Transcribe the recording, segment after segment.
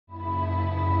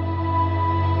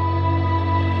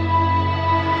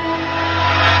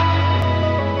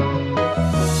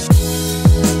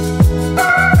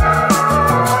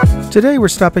Today we're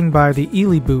stopping by the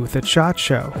Eley booth at SHOT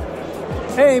Show.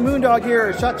 Hey, Moondog here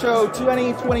at Shot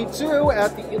Show2022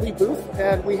 at the Eley booth,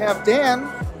 and we have Dan,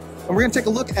 and we're going to take a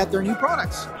look at their new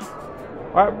products.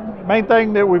 All right, main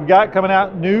thing that we've got coming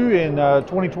out new in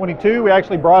 2022, we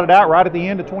actually brought it out right at the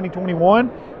end of 2021,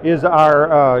 is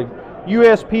our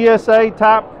USPSA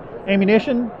type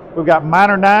ammunition. We've got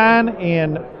Miner 9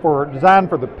 designed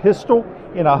for the pistol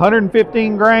in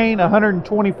 115 grain,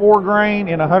 124 grain,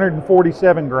 and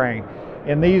 147 grain.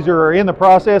 And these are in the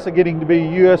process of getting to be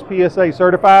USPSA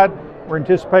certified. We're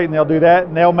anticipating they'll do that,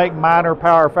 and they'll make Miner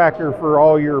power factor for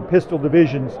all your pistol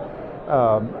divisions.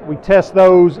 We test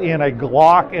those in a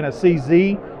Glock and a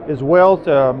CZ as well,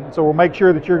 so we'll make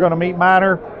sure that you're going to meet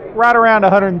Miner right around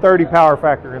 130 power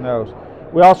factor in those.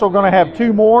 We're also going to have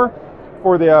two more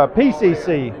for the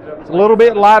PCC. It's a little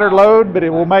bit lighter load, but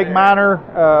it will make Miner,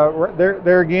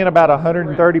 there again, about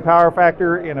 130 power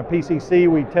factor in a PCC.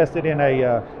 We tested in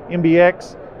a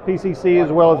MBX PCC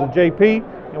as well as a JP,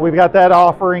 and we've got that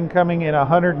offering coming in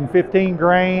 115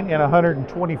 grain and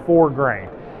 124 grain.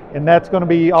 And that's going to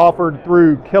be offered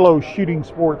through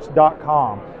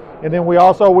KiloShootingSports.com. And then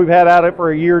we've had at it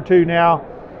for a year or two now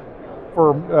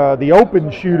for the open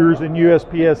shooters in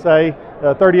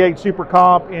USPSA, 38 Super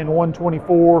Comp and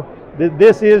 124.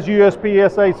 This is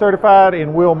USPSA certified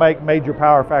and will make major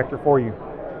power factor for you.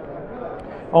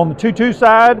 On the 2.2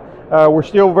 side, we're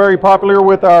still very popular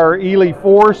with our Eley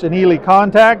Force and Eley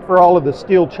Contact for all of the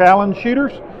Steel Challenge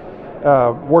shooters.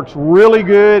 Works really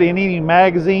good in any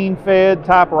magazine fed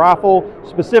type rifle,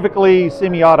 specifically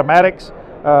semi-automatics.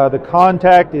 The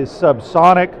Contact is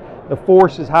subsonic, the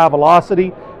Force is high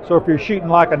velocity. So if you're shooting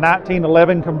like a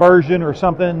 1911 conversion or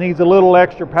something that needs a little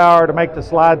extra power to make the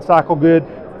slide cycle good,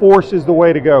 Force is the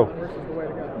way to go.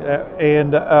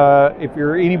 If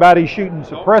you're anybody shooting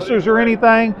suppressors or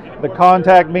anything, the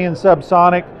Contact being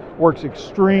subsonic works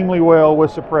extremely well with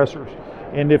suppressors.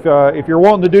 And if you're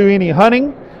wanting to do any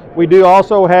hunting, we do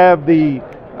also have the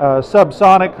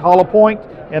subsonic hollow point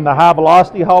and the high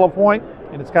velocity hollow point,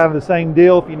 and it's kind of the same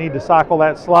deal. If you need to cycle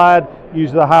that slide,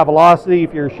 use the high velocity.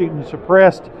 If you're shooting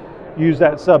suppressed, use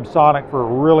that subsonic for a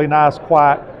really nice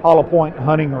quiet hollow point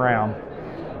hunting round.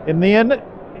 And then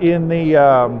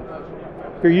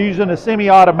if you're using a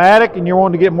semi-automatic and you're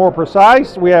wanting to get more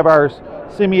precise, we have our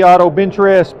semi-auto bench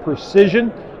rest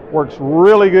precision. Works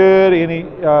really good.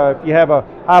 If you have a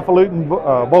highfalutin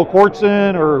Volk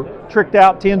Ortson or tricked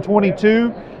out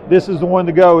 1022, this is the one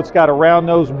to go. It's got a round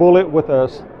nose bullet with a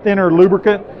thinner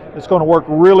lubricant. It's going to work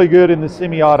really good in the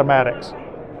semi-automatics.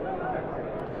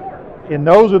 And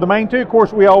those are the main two. Of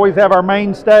course, we always have our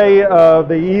mainstay of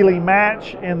the Eley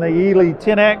Match and the Eley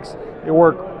 10X. They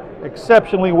work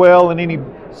exceptionally well in any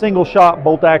single shot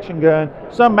bolt action gun.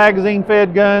 Some magazine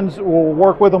fed guns will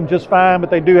work with them just fine, but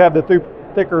they do have the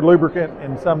thicker lubricant,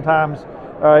 and sometimes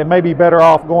it may be better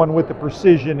off going with the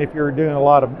precision if you're doing a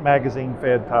lot of magazine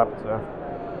fed type stuff.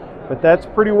 But that's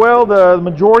pretty well the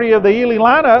majority of the Eley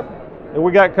lineup that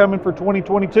we got coming for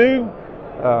 2022.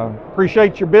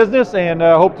 Appreciate your business, and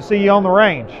hope to see you on the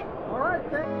range. All right,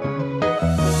 thanks.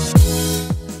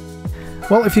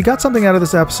 Well, if you got something out of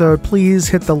this episode, please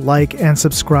hit the like and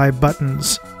subscribe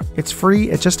buttons. It's free,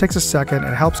 it just takes a second,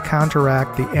 it helps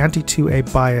counteract the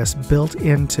anti-2A bias built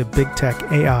into big tech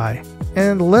AI.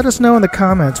 And let us know in the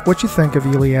comments what you think of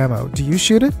Eley ammo. Do you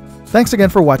shoot it? Thanks again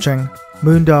for watching.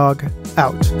 Moondog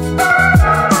out.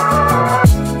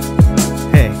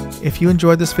 Hey, if you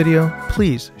enjoyed this video,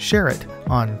 please share it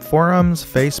on forums,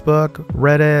 Facebook,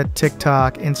 Reddit,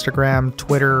 TikTok, Instagram,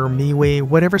 Twitter, MeWe,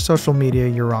 whatever social media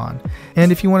you're on.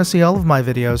 And if you want to see all of my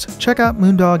videos, check out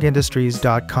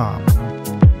moondogindustries.com.